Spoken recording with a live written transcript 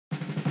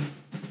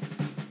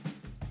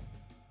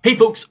Hey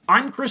folks,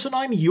 I'm Chris and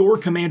I'm your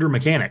Commander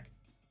Mechanic.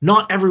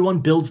 Not everyone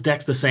builds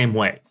decks the same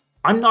way.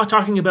 I'm not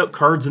talking about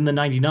cards in the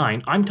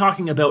 99, I'm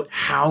talking about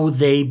how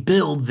they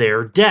build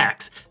their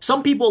decks.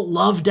 Some people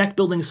love deck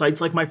building sites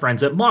like my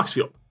friends at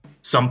Moxfield.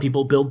 Some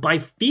people build by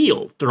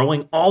feel,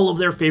 throwing all of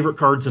their favorite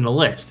cards in a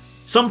list.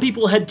 Some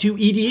people head to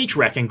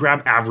EDHREC and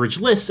grab average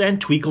lists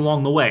and tweak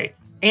along the way.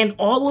 And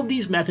all of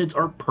these methods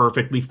are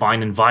perfectly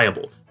fine and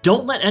viable.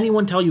 Don't let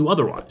anyone tell you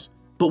otherwise.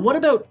 But what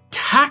about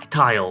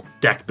tactile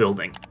deck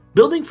building?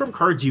 Building from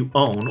cards you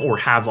own or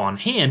have on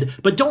hand,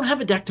 but don't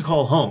have a deck to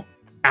call home.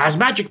 As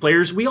Magic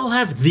players, we all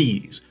have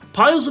these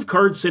piles of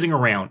cards sitting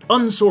around,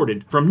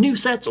 unsorted, from new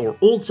sets or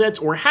old sets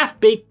or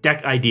half-baked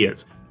deck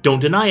ideas. Don't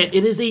deny it,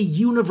 it is a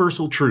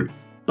universal truth.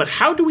 But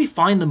how do we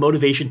find the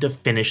motivation to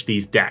finish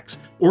these decks,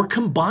 or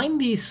combine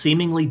these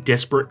seemingly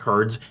disparate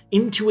cards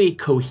into a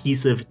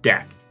cohesive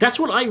deck? That's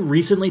what I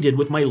recently did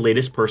with my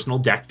latest personal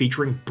deck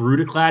featuring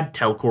Brudiclad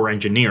Telchor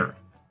Engineer.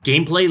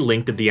 Gameplay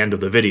linked at the end of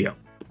the video.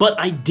 But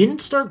I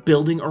didn't start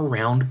building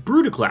around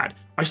Brudiclad.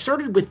 I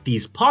started with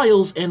these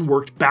piles and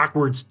worked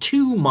backwards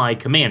to my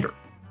commander.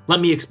 Let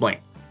me explain.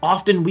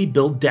 Often we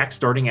build decks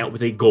starting out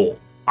with a goal.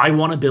 I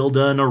want to build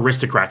an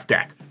Aristocrats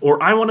deck,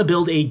 or I want to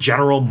build a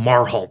General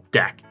Marhalt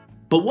deck.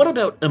 But what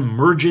about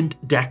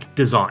emergent deck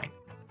design?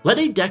 Let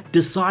a deck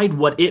decide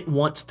what it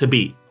wants to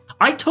be.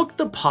 I took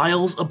the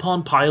piles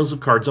upon piles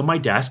of cards on my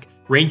desk,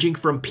 ranging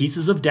from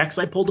pieces of decks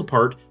I pulled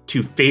apart,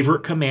 to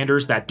favorite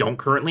commanders that don't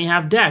currently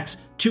have decks,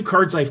 to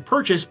cards I've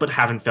purchased but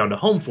haven't found a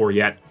home for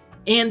yet,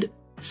 and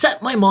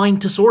set my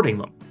mind to sorting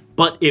them.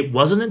 But it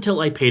wasn't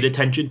until I paid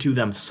attention to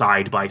them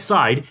side by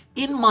side,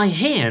 in my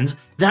hands,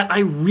 that I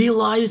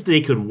realized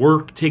they could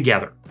work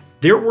together.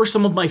 There were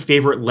some of my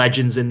favorite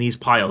legends in these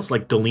piles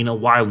like Delina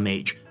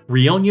Wildmage,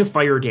 Rionia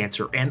Fire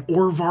Dancer, and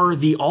Orvar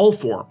the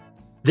Allform.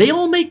 They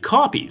all make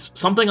copies,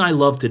 something I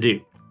love to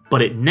do.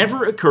 But it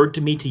never occurred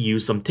to me to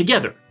use them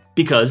together,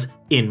 because,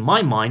 in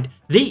my mind,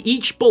 they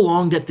each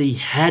belonged at the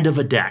head of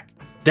a deck.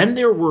 Then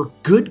there were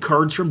good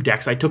cards from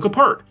decks I took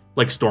apart,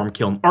 like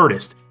Stormkiln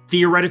Artist,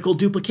 Theoretical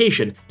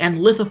Duplication, and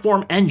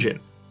Lithoform Engine,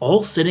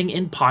 all sitting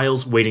in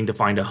piles waiting to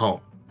find a home.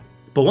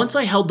 But once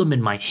I held them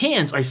in my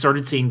hands, I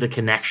started seeing the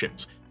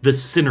connections, the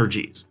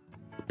synergies.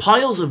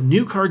 Piles of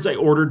new cards I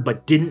ordered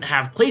but didn't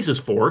have places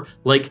for,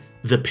 like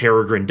the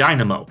Peregrine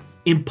Dynamo,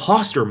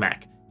 Imposter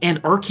Mech, and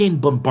Arcane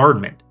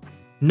Bombardment.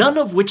 None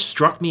of which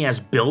struck me as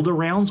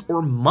build-arounds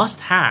or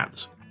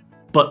must-haves,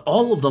 but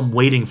all of them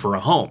waiting for a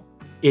home.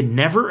 It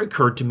never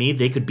occurred to me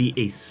they could be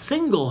a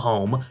single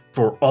home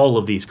for all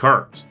of these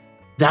cards.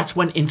 That's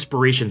when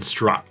inspiration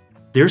struck.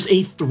 There's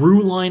a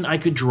through line I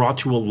could draw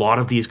to a lot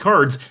of these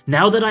cards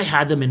now that I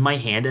had them in my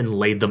hand and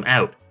laid them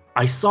out.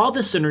 I saw the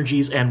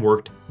synergies and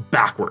worked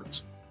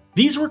backwards.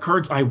 These were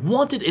cards I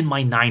wanted in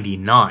my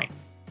 99.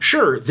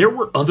 Sure, there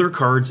were other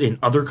cards in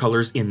other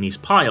colors in these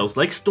piles,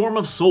 like Storm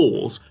of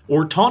Souls,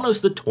 or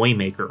Tawnos the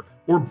Toymaker,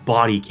 or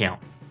Body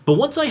Count. But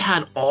once I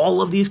had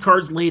all of these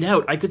cards laid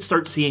out, I could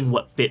start seeing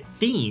what fit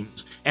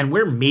themes, and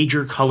where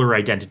major color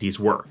identities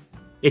were.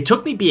 It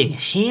took me being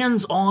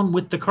hands-on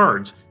with the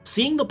cards,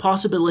 seeing the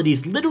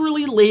possibilities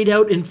literally laid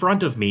out in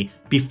front of me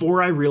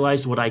before I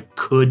realized what I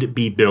could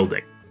be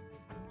building.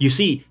 You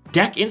see,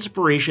 deck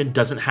inspiration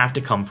doesn't have to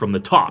come from the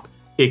top,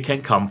 it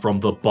can come from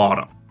the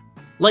bottom.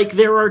 Like,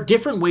 there are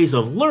different ways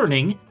of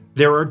learning,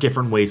 there are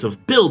different ways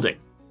of building.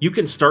 You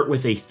can start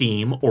with a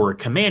theme or a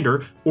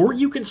commander, or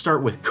you can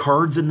start with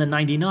cards in the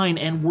 99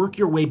 and work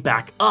your way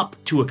back up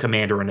to a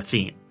commander and a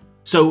theme.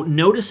 So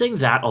noticing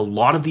that a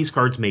lot of these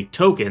cards make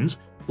tokens,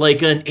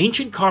 like an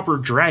Ancient Copper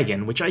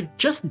Dragon, which I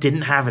just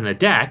didn't have in a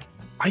deck,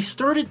 I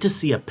started to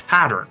see a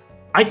pattern.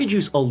 I could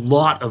use a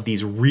lot of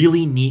these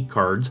really neat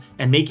cards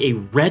and make a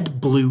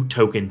red-blue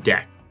token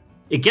deck.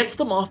 It gets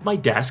them off my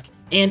desk,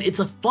 and it's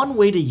a fun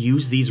way to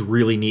use these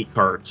really neat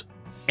cards.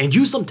 And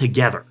use them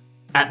together.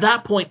 At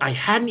that point, I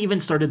hadn't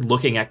even started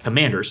looking at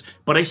commanders,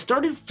 but I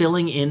started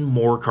filling in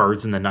more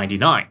cards in the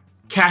 99.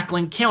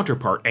 Cackling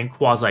Counterpart and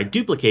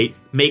Quasi-Duplicate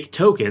make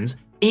tokens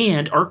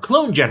and are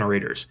clone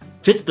generators.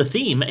 Fits the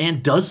theme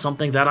and does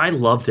something that I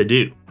love to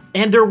do.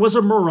 And there was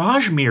a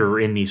Mirage Mirror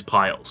in these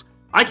piles.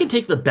 I can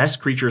take the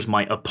best creatures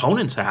my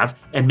opponents have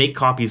and make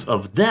copies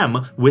of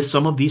them with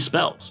some of these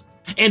spells.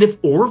 And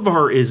if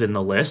Orvar is in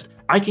the list,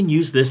 I can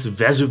use this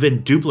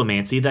Vesuvan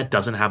Duplimancy that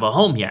doesn't have a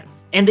home yet.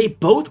 And they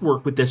both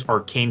work with this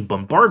Arcane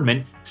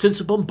Bombardment,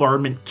 since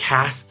Bombardment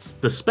casts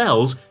the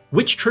spells,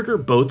 which trigger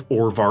both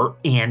Orvar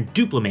and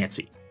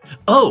Duplimancy.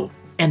 Oh,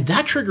 and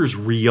that triggers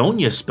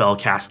Rionia spell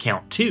cast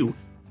count too,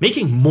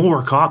 making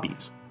more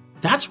copies.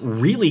 That's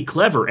really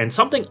clever and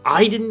something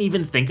I didn't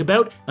even think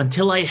about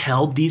until I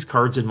held these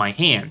cards in my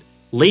hand,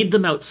 laid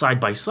them out side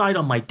by side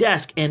on my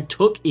desk, and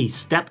took a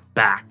step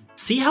back.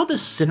 See how the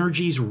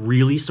synergies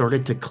really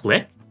started to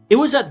click? It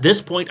was at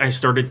this point I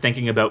started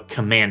thinking about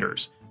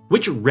commanders,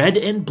 which red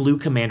and blue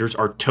commanders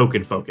are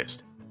token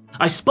focused.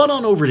 I spun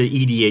on over to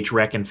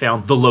EDHREC and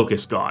found the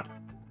Locust God.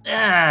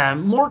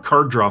 More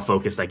card draw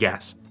focused, I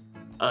guess.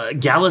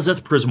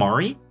 Galazeth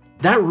Prismari?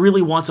 That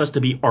really wants us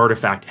to be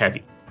artifact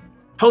heavy.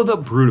 How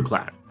about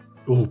Brudiclad?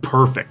 Oh,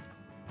 perfect.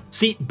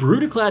 See,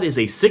 Brudiclad is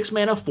a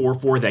 6-mana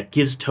 4/4 that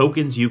gives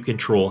tokens you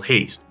control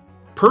haste.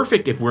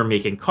 Perfect if we're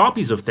making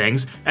copies of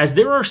things, as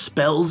there are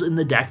spells in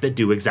the deck that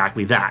do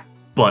exactly that.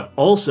 But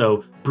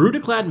also,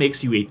 Brudiclad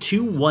makes you a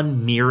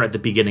 2/1 mirror at the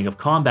beginning of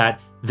combat,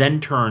 then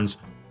turns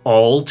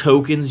all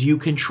tokens you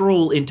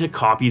control into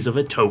copies of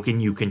a token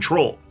you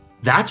control.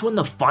 That's when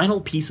the final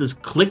pieces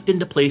clicked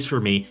into place for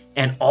me,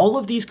 and all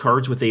of these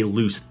cards with a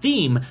loose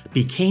theme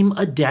became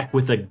a deck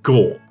with a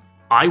goal.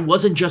 I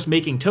wasn't just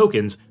making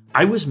tokens,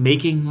 I was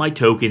making my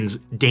tokens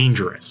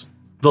dangerous.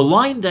 The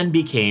line then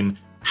became,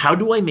 how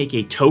do I make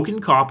a token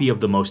copy of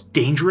the most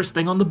dangerous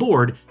thing on the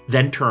board,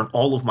 then turn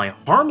all of my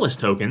harmless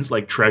tokens,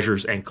 like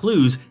treasures and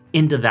clues,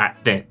 into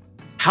that thing?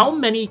 How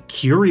many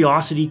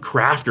curiosity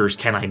crafters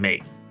can I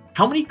make?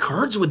 How many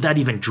cards would that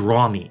even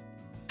draw me?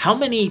 How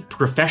many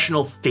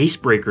professional face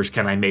breakers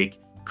can I make,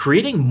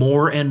 creating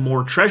more and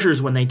more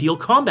treasures when they deal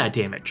combat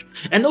damage?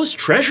 And those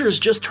treasures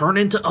just turn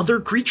into other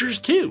creatures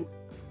too.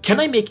 Can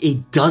I make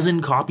a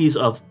dozen copies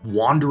of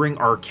Wandering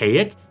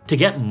Archaic to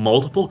get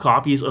multiple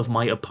copies of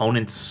my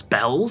opponent's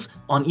spells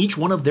on each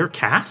one of their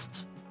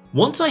casts?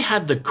 Once I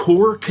had the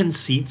core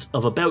conceits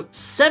of about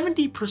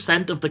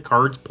 70% of the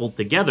cards pulled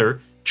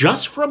together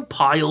just from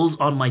piles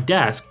on my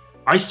desk,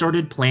 I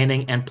started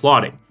planning and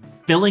plotting,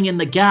 filling in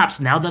the gaps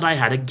now that I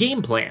had a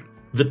game plan,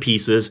 the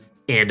pieces,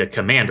 and a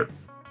commander.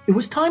 It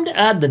was time to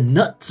add the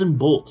nuts and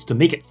bolts to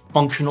make it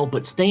functional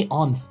but stay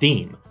on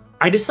theme.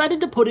 I decided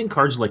to put in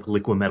cards like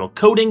Liquimetal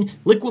Coating,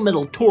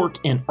 Liquimetal Torque,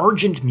 and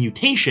Argent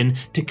Mutation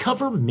to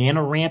cover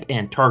mana ramp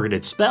and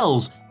targeted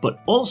spells, but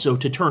also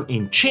to turn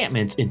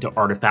enchantments into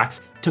artifacts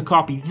to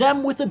copy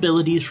them with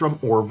abilities from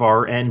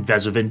Orvar and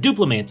Vesuvan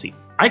Duplimancy.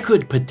 I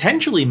could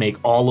potentially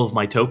make all of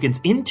my tokens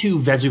into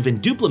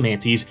Vesuvan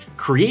Duplimancies,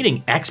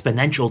 creating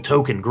exponential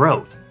token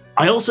growth.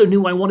 I also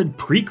knew I wanted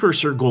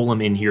Precursor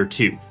Golem in here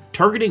too.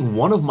 Targeting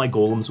one of my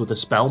golems with a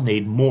spell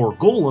made more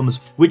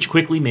golems, which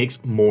quickly makes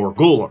more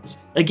golems.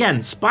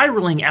 Again,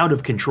 spiraling out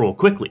of control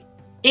quickly.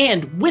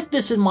 And with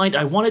this in mind,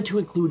 I wanted to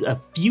include a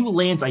few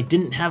lands I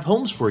didn't have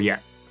homes for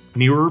yet.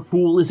 Mirror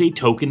Pool is a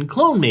token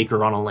clone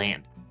maker on a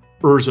land.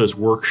 Urza's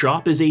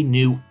Workshop is a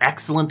new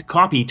excellent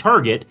copy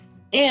target,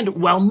 and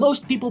while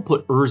most people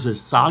put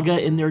Urza's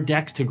Saga in their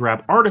decks to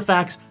grab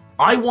artifacts,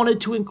 I wanted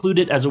to include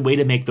it as a way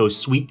to make those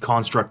sweet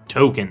construct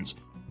tokens.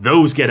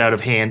 Those get out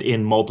of hand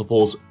in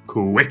multiples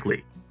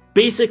quickly.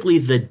 Basically,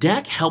 the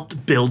deck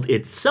helped build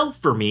itself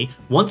for me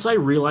once I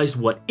realized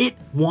what it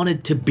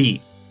wanted to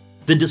be.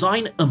 The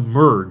design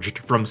emerged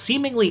from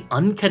seemingly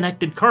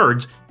unconnected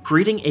cards,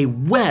 creating a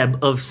web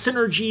of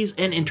synergies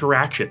and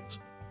interactions.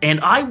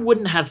 And I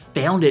wouldn't have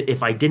found it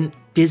if I didn't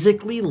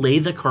physically lay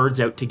the cards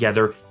out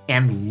together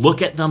and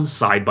look at them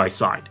side by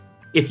side.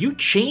 If you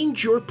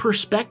change your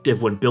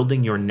perspective when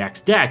building your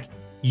next deck,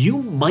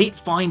 you might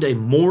find a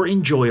more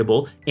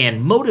enjoyable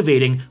and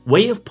motivating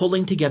way of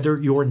pulling together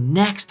your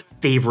next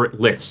favorite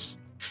lists.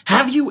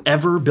 Have you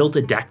ever built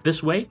a deck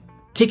this way?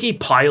 Take a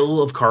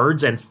pile of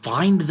cards and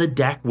find the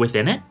deck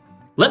within it?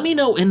 Let me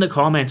know in the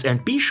comments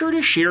and be sure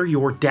to share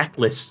your deck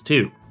lists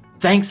too.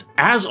 Thanks,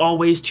 as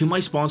always, to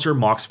my sponsor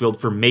Moxfield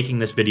for making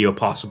this video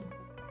possible.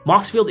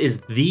 Moxfield is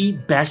the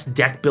best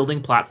deck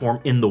building platform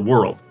in the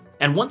world,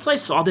 and once I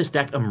saw this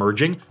deck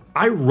emerging,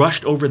 I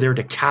rushed over there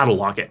to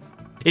catalog it.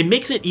 It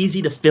makes it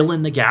easy to fill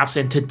in the gaps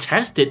and to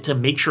test it to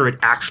make sure it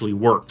actually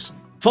works.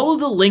 Follow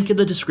the link in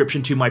the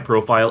description to my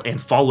profile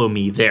and follow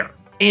me there.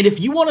 And if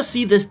you want to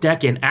see this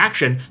deck in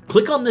action,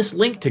 click on this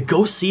link to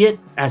go see it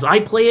as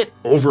I play it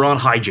over on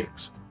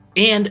Hijinks.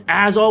 And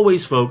as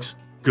always folks,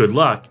 good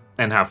luck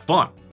and have fun.